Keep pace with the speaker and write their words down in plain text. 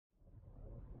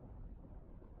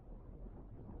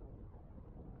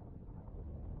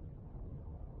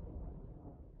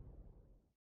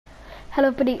Hello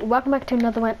everybody, welcome back to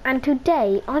another one, and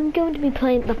today I'm going to be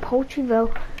playing the Poultry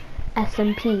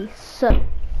SMP. So,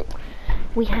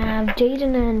 we have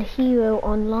Jaden and Hero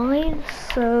online,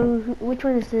 so which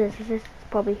one is this? Is this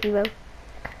probably Hero?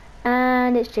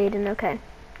 And it's Jaden, okay.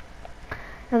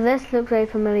 Now this looks very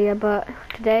familiar, but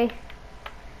today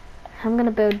I'm gonna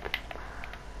build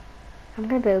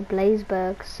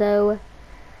Blazeburg, so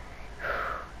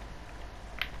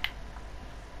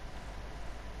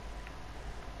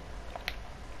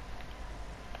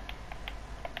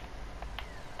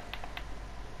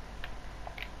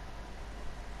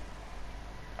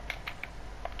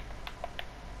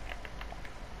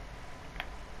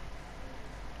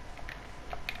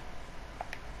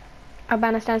our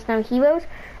banner stands now Heroes.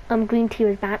 Green tea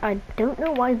was banned. I don't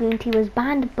know why green tea was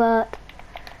banned, but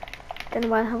I don't know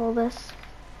why I have all this.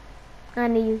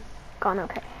 And he's gone,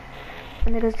 okay.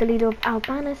 And there goes the leader of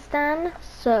Afghanistan.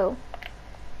 So,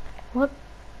 what?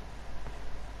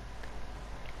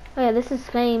 Oh yeah, this is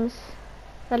Flames.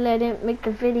 Sadly I didn't make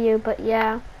the video, but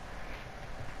yeah.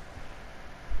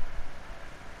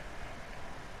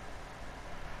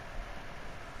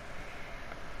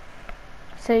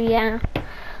 So yeah.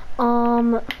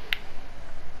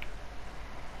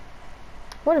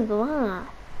 What is that?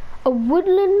 A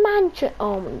woodland mansion.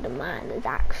 Oh man, there's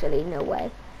actually no way.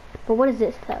 But what is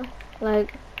this though?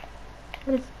 Like,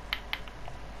 what is?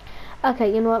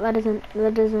 Okay, you know what? That doesn't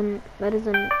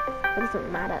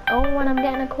matter. Oh, and I'm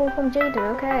getting a call from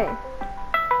Jaden. Okay.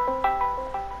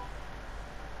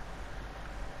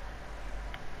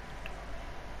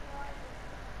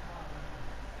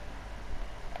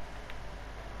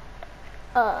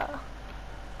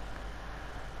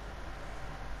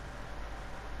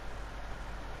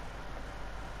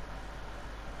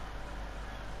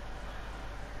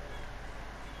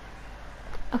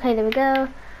 Okay, there we go.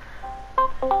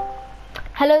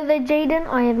 Hello there, Jaden.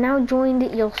 I have now joined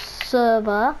your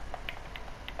server.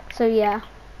 So yeah.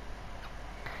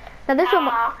 Now this one,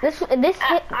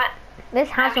 this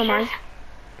house of mine.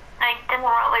 I don't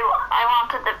really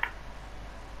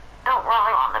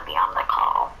want to be on the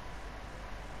call.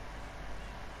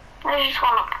 I just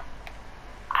want to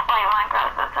play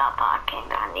Minecraft without talking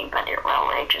to anybody.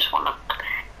 Really, just want to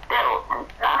build and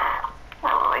stuff.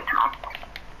 Not really talk.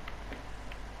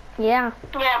 Yeah.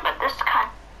 Yeah, but this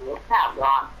country does not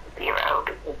want Zero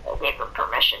because they gave him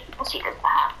permission because he doesn't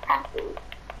have country.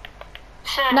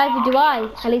 So neither do I,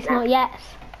 at least not yet.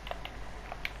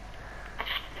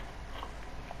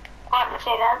 What,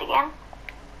 say that again?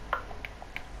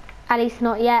 At least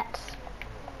not yet.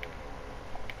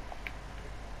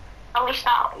 At least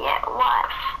not yet, what?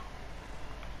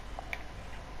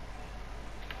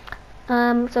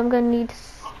 So I'm gonna need,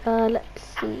 let's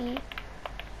see.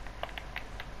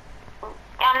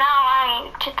 I'm not allowing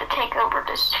you to take over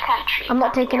this country. I'm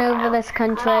not taking over this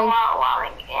country.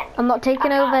 I'm not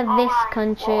taking over this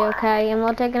country, okay? I'm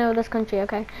not taking over this country,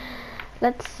 okay?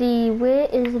 Let's see, where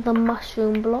is the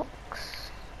mushroom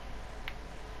blocks?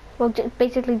 Well,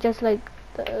 basically just like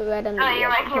the red and the yellow. Oh, you're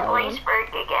making Blazeburg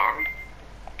again.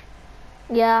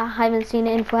 Yeah, I haven't seen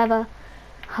it in forever.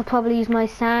 I'll probably use my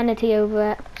sanity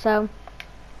over it, so.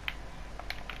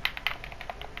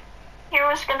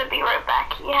 Hero's gonna be right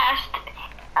back. He has to.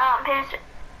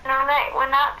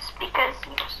 Went out because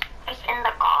he's in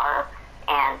the car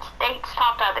and they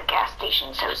stopped at the gas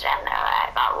station, so his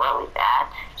internet got really bad,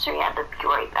 so he had to be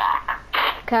right back.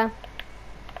 Okay.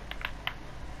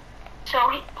 So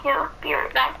he'll be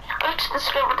right back. Let's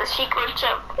discover the secrets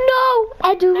of. No,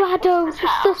 Eduardo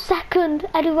the second.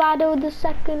 Eduardo the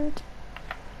second.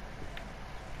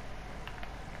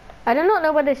 I do not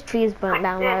know where this tree is burnt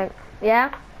down, right?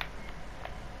 Yeah.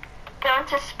 Go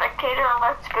into spectator and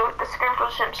let's go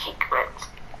discover some secrets.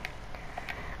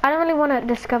 I don't really want to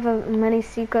discover many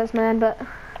secrets, man, but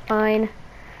fine.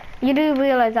 You do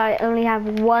realize I only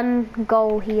have one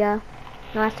goal here.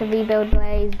 And that's to rebuild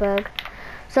Blazeburg.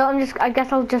 So I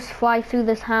guess I'll just fly through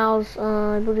this house.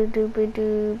 There's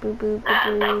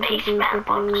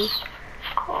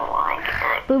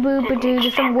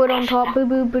some wood on top. It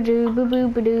doesn't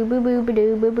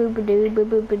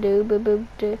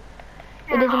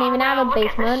even have a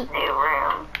basement.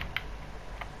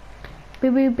 Boo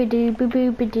boo ba doo boo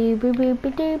boo ba doo boo boo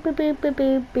ba doo boo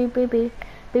boo ba boo boo boo boo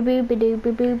boo boo ba doo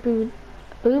boo boo boo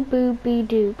boo boo be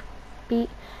doo be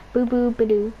boo boo ba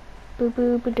doo boo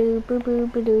boo ba doo boo boo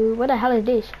ba doo. What the hell is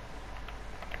this?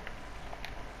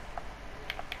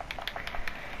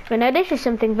 But now this is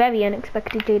something very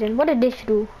unexpected, Jaden. What did this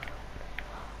do?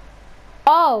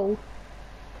 Oh,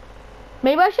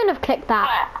 maybe I shouldn't have clicked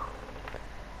that.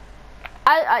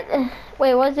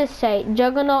 Wait, what does this say?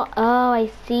 Juggernaut. Oh, I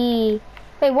see.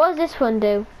 Wait, what does this one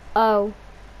do? Oh,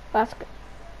 that's good.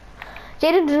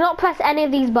 Jaden, do not press any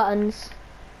of these buttons.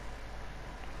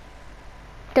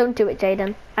 Don't do it,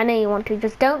 Jaden. I know you want to.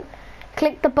 Just don't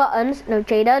click the buttons. No,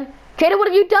 Jaden. Jaden, what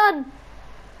have you done?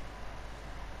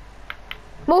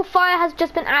 More fire has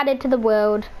just been added to the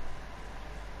world.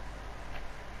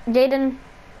 Jaden,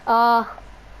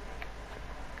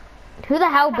 who the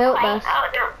hell built this?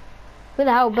 Who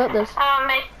the hell built this?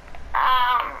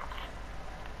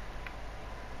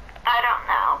 I don't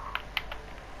know.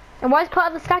 And why is part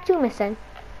of the statue missing?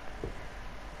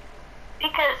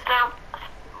 Because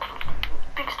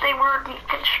they were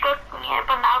deconstructing it,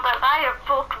 but now that I have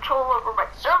full control over my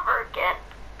server again.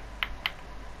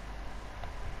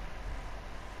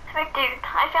 Like, dude,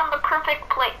 I found the perfect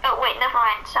place. Oh wait, never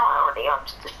mind. Someone already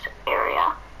owns this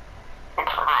area.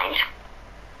 Never mind.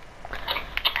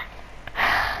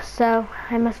 So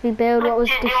I must rebuild what was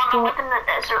destroyed. Do you want to live in the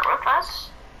desert with us?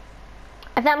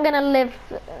 I think I'm gonna live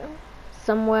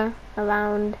somewhere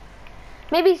around.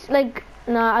 Maybe like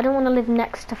no, I don't want to live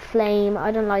next to Flame.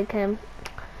 I don't like him.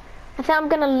 I think I'm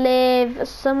gonna live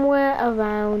somewhere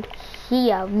around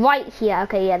here, right here.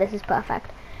 Okay, yeah, this is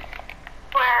perfect.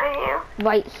 Where are you?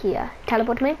 Right here.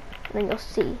 Teleport me, and then you'll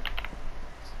see.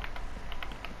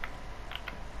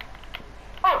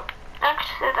 Oh, next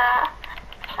to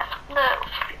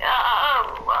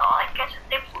oh, well, I guess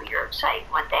if your site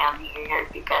went down here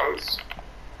because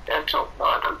there's a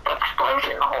lot of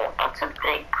explosion hole. That's a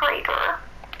big crater.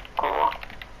 Cool.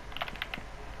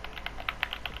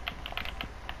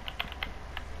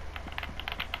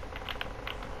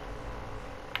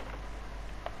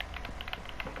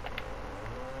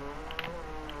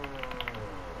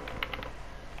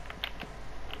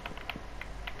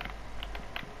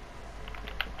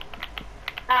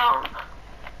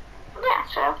 Yeah,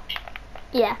 so.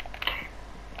 Yeah.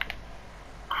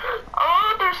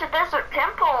 Oh, there's a desert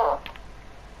temple.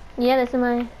 Yeah, this is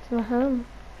my home.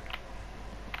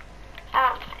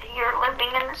 You're living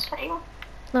in the city?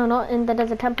 No, not in the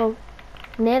desert temple.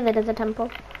 Near the desert temple.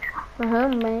 My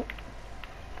home, mate.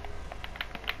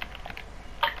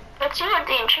 Let's see what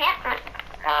the enchantment.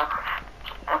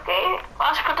 Okay.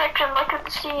 Loss protection, luck of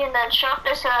the sea, and then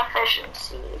sharpness and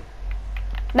efficiency.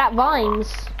 That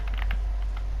rhymes.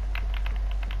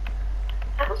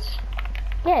 Yes.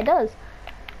 Yeah, it does.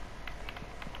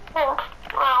 Oh,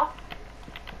 well.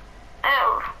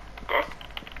 Oh, this.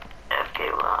 Okay,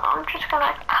 well, I'm just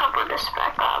gonna cover this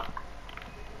back up.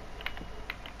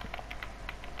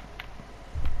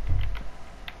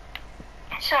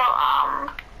 So,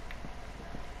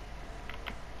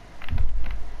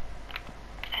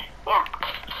 yeah.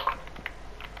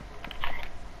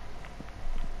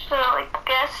 So, I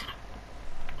guess,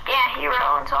 yeah, Hero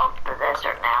owns all of the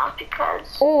desert now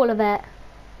because... All of it.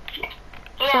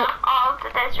 Yeah, So, all of the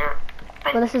desert.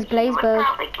 But well, this is he would Blazeburg.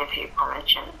 probably give you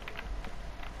permission.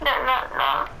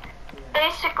 No.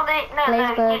 Basically, no,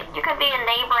 you can be a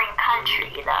neighboring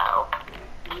country, though.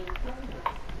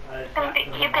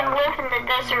 You can live in the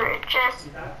desert, just...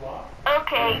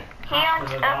 Okay, he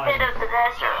owns a bit of the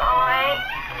desert, alright?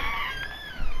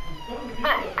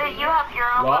 But you have your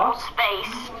own little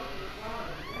space.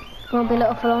 Won't be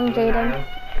little for long, Jaden.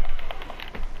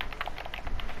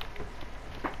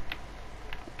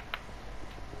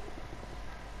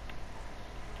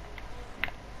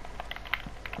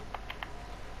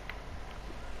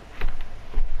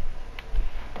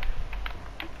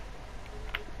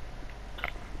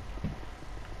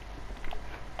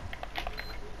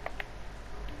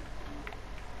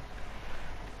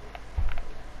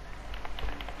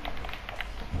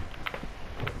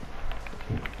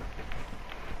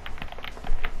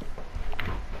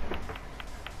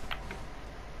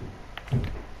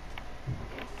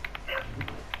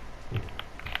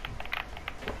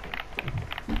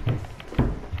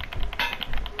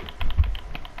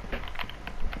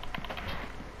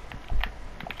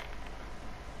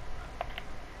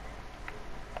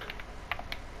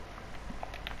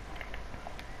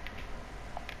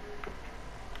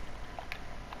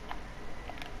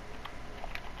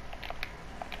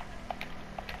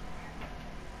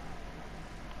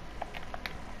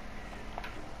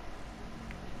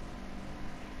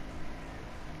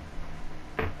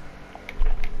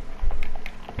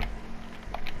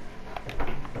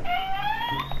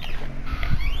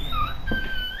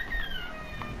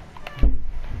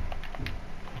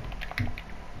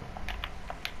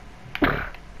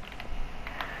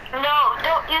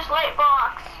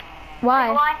 Why?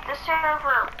 They like the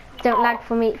server. Don't lag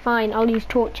for me. Fine, I'll use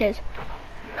torches.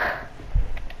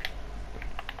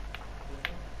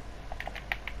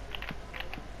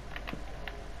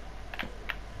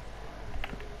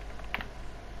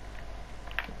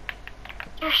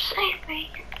 You're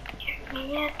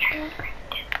Yeah, true.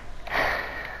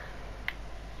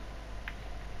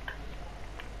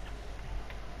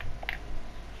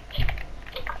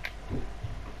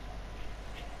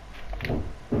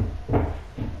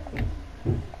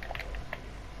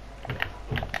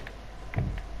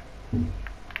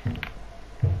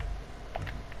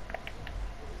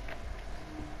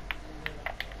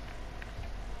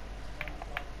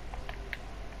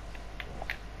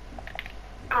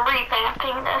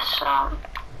 Revamping this,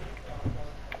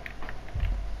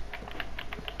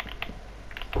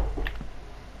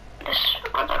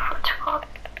 whatever it's called.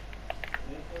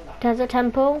 Desert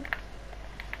Temple?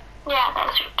 Yeah,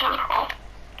 that's your temple.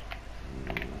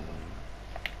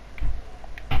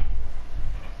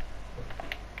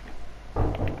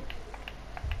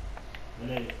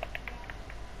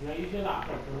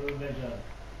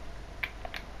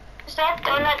 Is that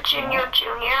Donut Junior?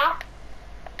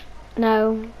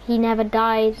 No, he never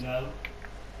died.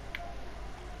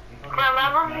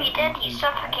 Remember he did, he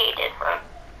suffocated, bro.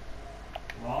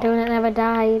 Donut never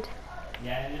died.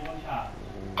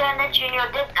 Donut Junior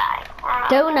did die.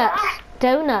 Remember?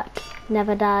 Donut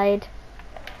never died.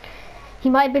 He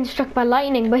might have been struck by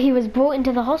lightning, but he was brought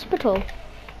into the hospital.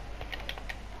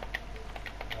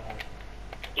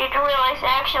 You do realize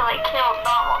I actually killed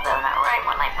normal Donut right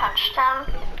when I punched him?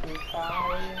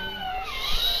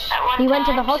 He went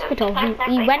to the hospital.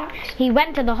 He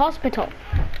went to the hospital.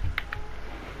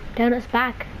 Donut's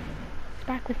back. It's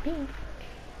back with me.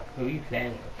 Who are you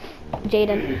playing with?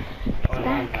 Jaden. It's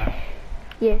back.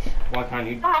 Yes. Why can't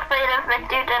you? I'm afraid of the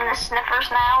dude in the sniffers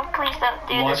now. Please don't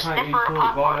do the sniffer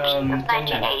apocalypse of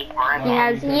 1984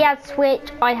 again. He has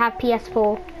Switch. I have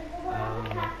PS4.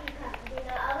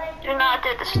 Do not do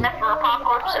the sniffer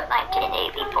apocalypse of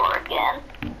 1984 again.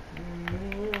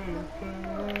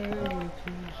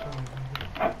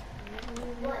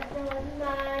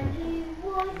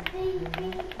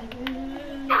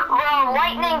 Well,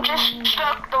 lightning just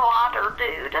struck the water,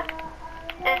 dude.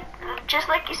 Just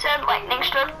like you said, lightning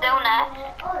struck Donut.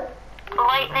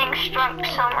 Lightning struck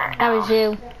somewhere else. That was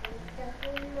you.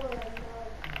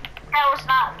 That was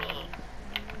not me.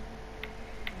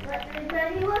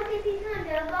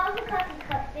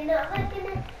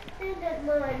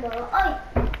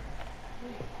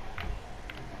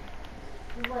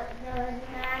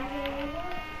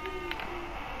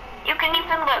 You can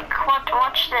even look.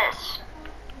 Watch this.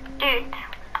 Dude,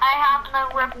 I have no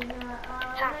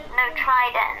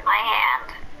trident in my hand.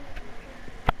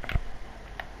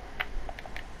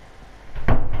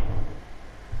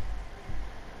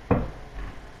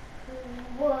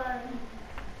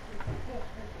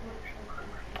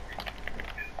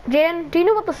 Jaden, do you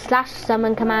know what the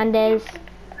 /summon command is?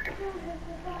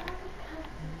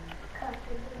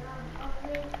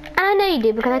 I know you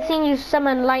do because I've seen you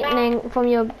summon lightning from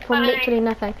literally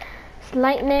nothing. It's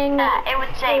lightning. It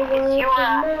would say it's your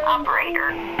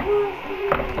operator.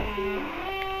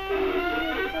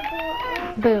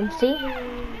 Boom. See?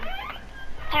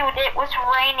 Dude, it was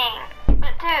raining.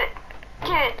 But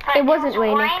dude, it wasn't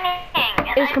raining.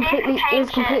 It was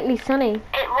completely sunny.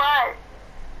 It was.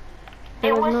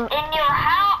 It was not. In your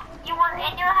house. You were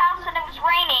in your house and it was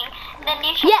raining. And then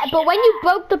you yeah, but when you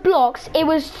broke the blocks, it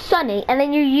was sunny, and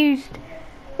then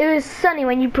it was sunny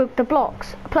when you broke the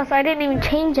blocks. Plus, I didn't even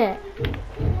change it.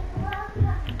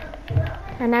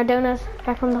 And now Donut's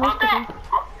back from the hospital.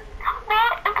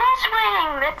 That's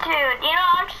raining, the dude. You know,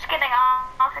 I'm just getting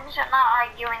off and just not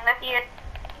arguing with you.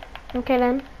 Okay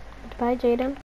then. Bye, Jaden.